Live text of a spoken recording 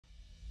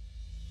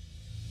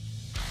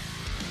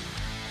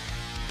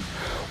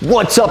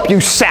What's up,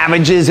 you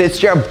savages?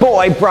 It's your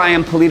boy,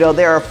 Brian Pulido.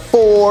 There are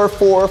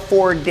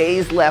 4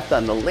 days left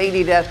on the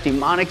Lady Death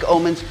Demonic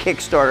Omens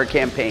Kickstarter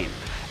campaign.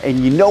 And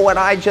you know what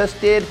I just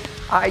did?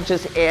 I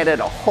just added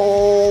a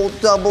whole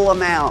double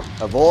amount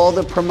of all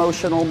the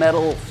promotional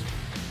medals.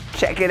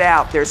 Check it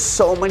out. There's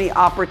so many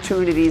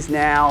opportunities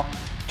now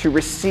to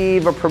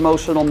receive a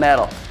promotional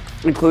medal,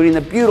 including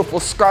the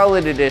beautiful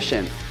Scarlet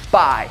Edition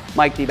by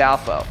Mike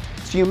DiBalfo.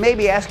 So you may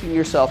be asking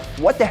yourself,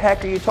 what the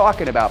heck are you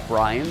talking about,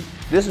 Brian?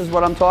 This is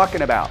what I'm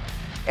talking about.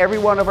 Every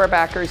one of our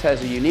backers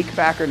has a unique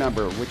backer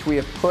number, which we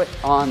have put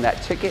on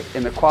that ticket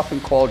in the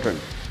Coffin Cauldron.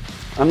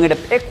 I'm gonna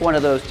pick one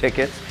of those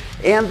tickets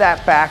and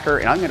that backer,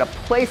 and I'm gonna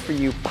play for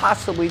you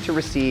possibly to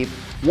receive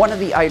one of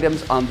the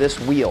items on this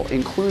wheel,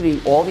 including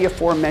all the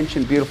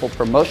aforementioned beautiful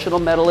promotional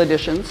medal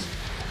editions,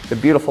 the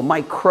beautiful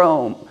Mike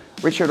Chrome,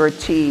 Richard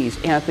Ortiz,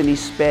 Anthony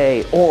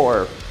Spey,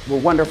 or the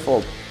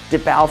wonderful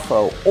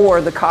DiBalfo,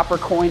 or the copper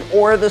coin,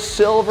 or the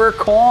silver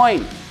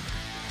coin.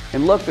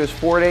 And look, there's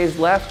 4 days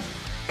left.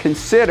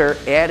 Consider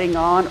adding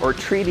on or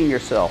treating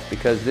yourself,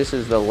 because this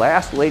is the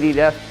last Lady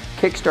Death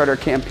Kickstarter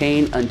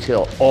campaign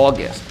until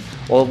August.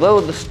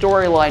 Although the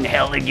storyline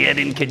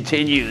Helligeddon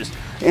continues,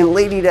 and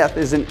Lady Death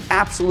is an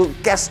absolute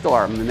guest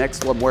star in the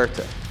next La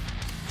Muerte.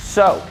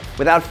 So,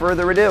 without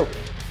further ado,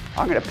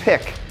 I'm gonna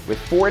pick, with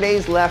 4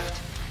 days left,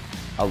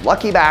 a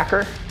lucky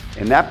backer,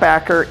 and that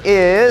backer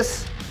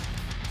is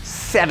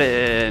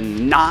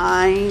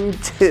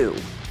 792.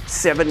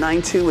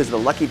 792 is the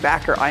lucky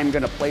backer I am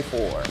gonna play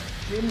for.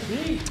 Jim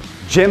B.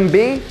 Jim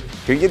B,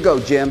 here you go,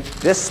 Jim.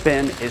 This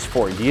spin is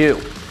for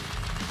you.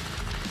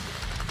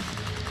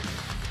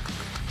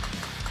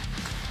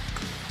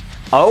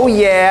 Oh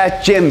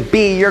yeah, Jim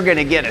B, you're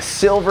gonna get a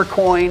silver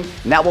coin,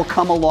 and that will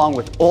come along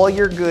with all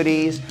your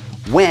goodies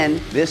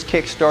when this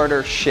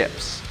Kickstarter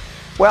ships.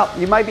 Well,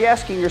 you might be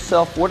asking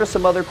yourself, what are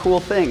some other cool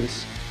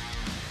things?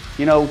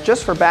 You know,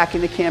 just for backing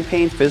the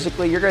campaign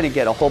physically, you're gonna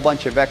get a whole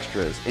bunch of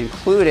extras,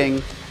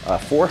 including a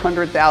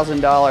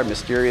 $400,000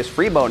 mysterious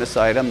free bonus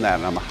item that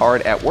I'm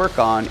hard at work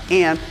on,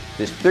 and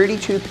this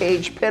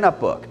 32-page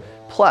pinup book,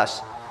 plus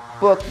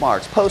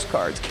bookmarks,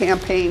 postcards,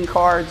 campaign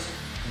cards,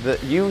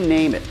 you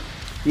name it.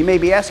 You may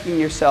be asking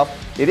yourself,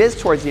 it is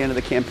towards the end of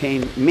the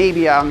campaign,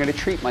 maybe I'm gonna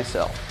treat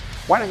myself.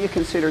 Why don't you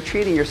consider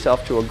treating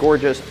yourself to a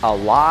gorgeous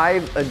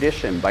Alive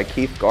edition by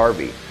Keith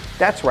Garvey?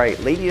 That's right,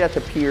 Lady Death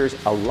appears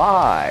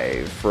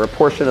alive for a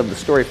portion of the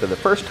story for the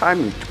first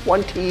time in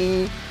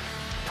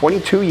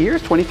 22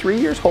 years, 23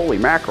 years, holy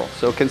mackerel.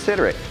 So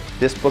consider it.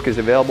 This book is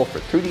available for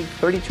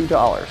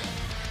 $32.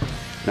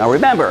 Now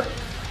remember,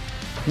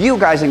 you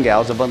guys and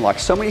gals have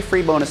unlocked so many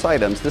free bonus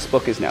items. This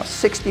book is now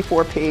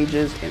 64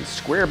 pages and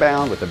square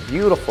bound with a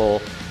beautiful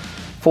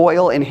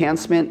foil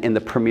enhancement in the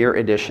premiere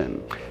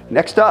edition.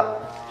 Next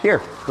up,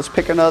 here, let's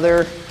pick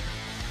another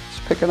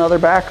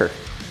backer.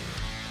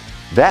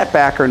 That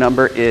backer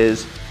number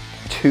is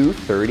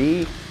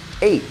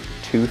 238.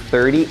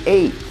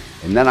 238.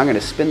 And then I'm going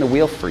to spin the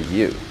wheel for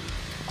you.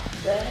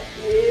 That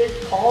is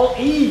Paul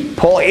E.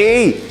 Paul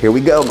E. Here we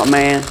go, my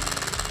man.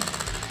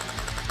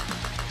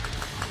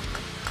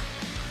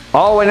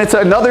 Oh, and it's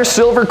another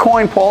silver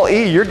coin, Paul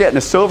E. You're getting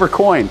a silver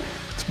coin.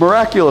 It's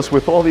miraculous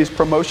with all these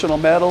promotional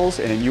medals,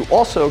 and you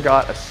also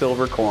got a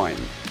silver coin.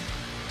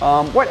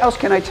 What else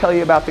can I tell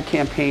you about the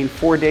campaign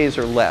 4 days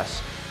or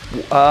less?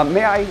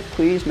 May I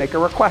please make a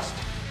request?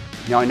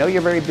 Now, I know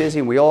you're very busy,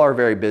 and we all are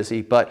very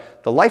busy, but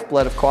the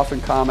lifeblood of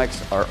Coffin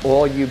Comics are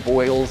all you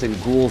boils and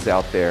ghouls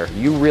out there.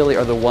 You really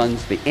are the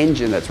ones, the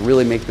engine that's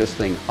really make this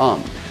thing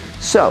hum.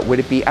 So, would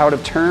it be out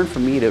of turn for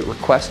me to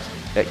request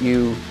that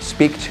you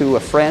speak to a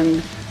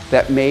friend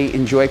that may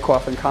enjoy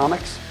Coffin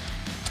Comics?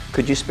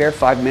 Could you spare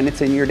 5 minutes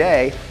in your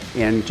day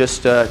and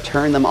just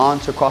turn them on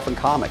to Coffin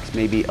Comics?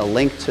 Maybe a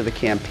link to the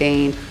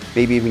campaign,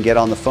 maybe even get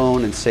on the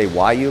phone and say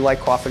why you like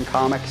Coffin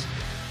Comics.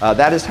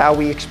 That is how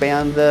we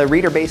expand the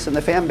reader base and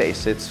the fan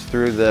base. It's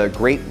through the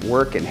great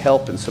work and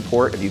help and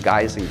support of you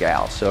guys and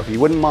gals. So if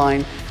you wouldn't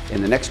mind,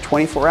 in the next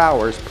 24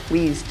 hours,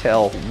 please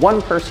tell one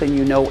person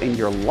you know in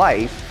your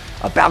life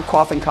about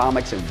Coffin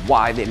Comics and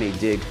why they may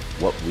dig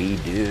what we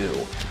do.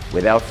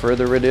 Without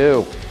further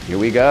ado, here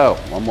we go.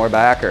 One more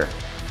backer.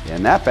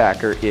 And that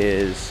backer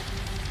is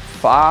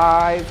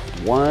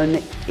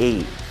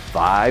 518.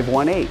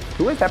 518.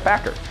 Who is that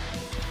backer?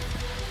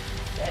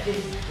 That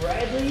is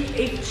Bradley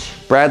H.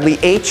 Bradley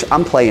H,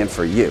 I'm playing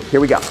for you.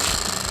 Here we go.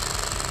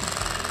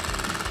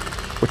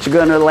 What you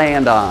gonna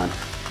land on?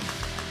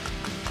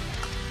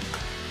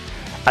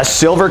 A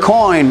silver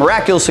coin.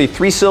 Miraculously,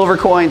 3 silver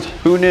coins.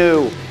 Who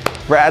knew?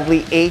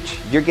 Bradley H,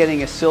 you're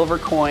getting a silver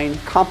coin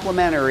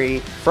complimentary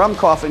from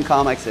Coffin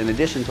Comics in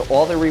addition to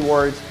all the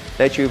rewards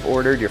that you've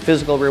ordered, your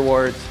physical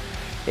rewards.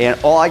 And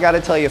all I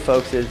gotta tell you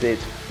folks is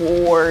it's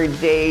 4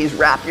 days.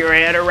 Wrap your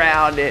head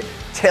around it.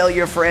 Tell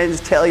your friends,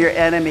 tell your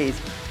enemies.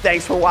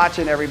 Thanks for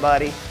watching,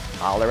 everybody.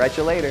 Holler at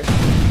you later.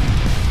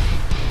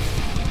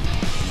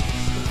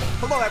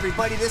 Hello,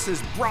 everybody. This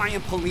is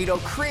Brian Pulido,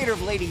 creator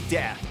of Lady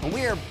Death, and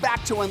we are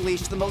back to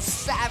unleash the most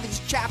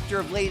savage chapter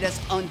of Lady Death's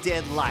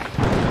undead life.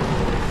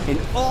 an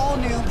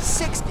all-new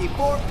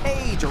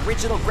 64-page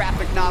original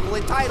graphic novel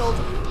entitled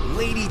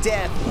Lady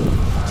Death,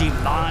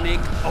 Demonic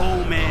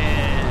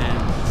Omens.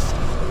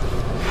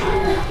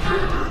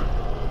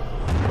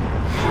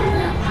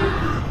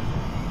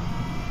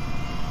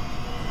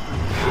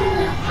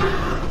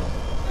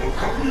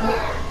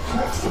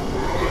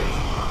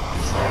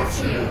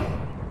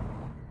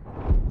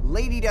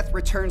 Lady Death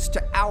returns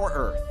to our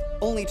Earth,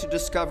 only to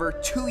discover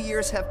 2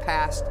 years have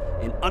passed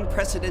and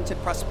unprecedented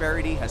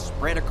prosperity has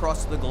spread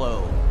across the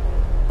globe.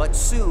 But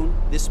soon,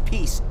 this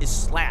peace is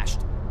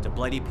slashed to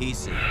bloody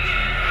pieces.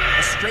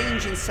 A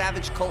strange and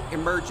savage cult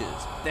emerges,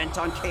 bent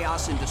on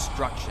chaos and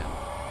destruction.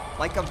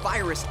 Like a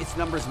virus, its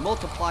numbers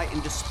multiply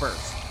and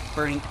disperse,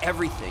 burning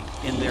everything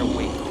in their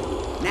wake.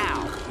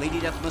 Now, Lady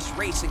Death must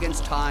race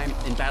against time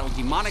and battle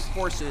demonic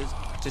forces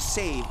to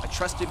save a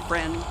trusted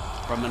friend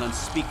from an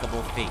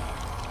unspeakable fate.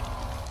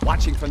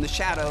 Watching from the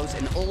shadows,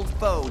 an old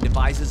foe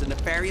devises a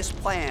nefarious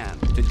plan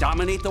to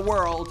dominate the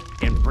world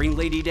and bring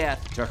Lady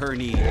Death to her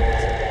knees.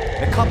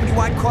 The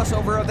company-wide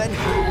crossover event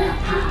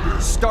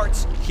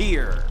starts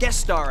here. Guest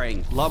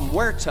starring La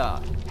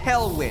Muerta,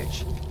 Hell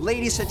Witch,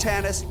 Lady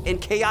Satanas, and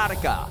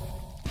Chaotica.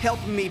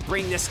 Helping me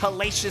bring this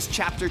hellacious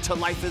chapter to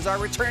life is our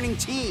returning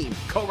team.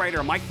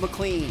 Co-writer Mike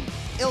McLean,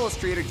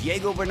 illustrator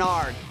Diego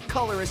Bernard,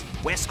 colorist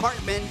Wes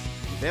Hartman,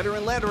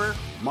 veteran letterer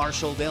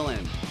Marshall Dillon.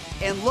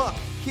 And look,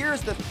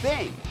 here's the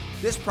thing.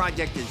 This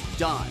project is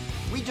done.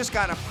 We just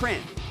got to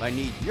print. I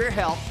need your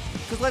help,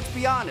 because let's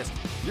be honest,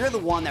 you're the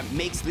one that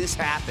makes this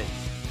happen.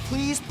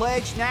 Please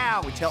pledge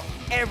now and tell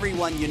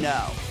everyone you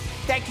know.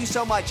 Thank you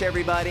so much,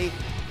 everybody.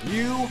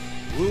 You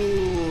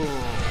rule.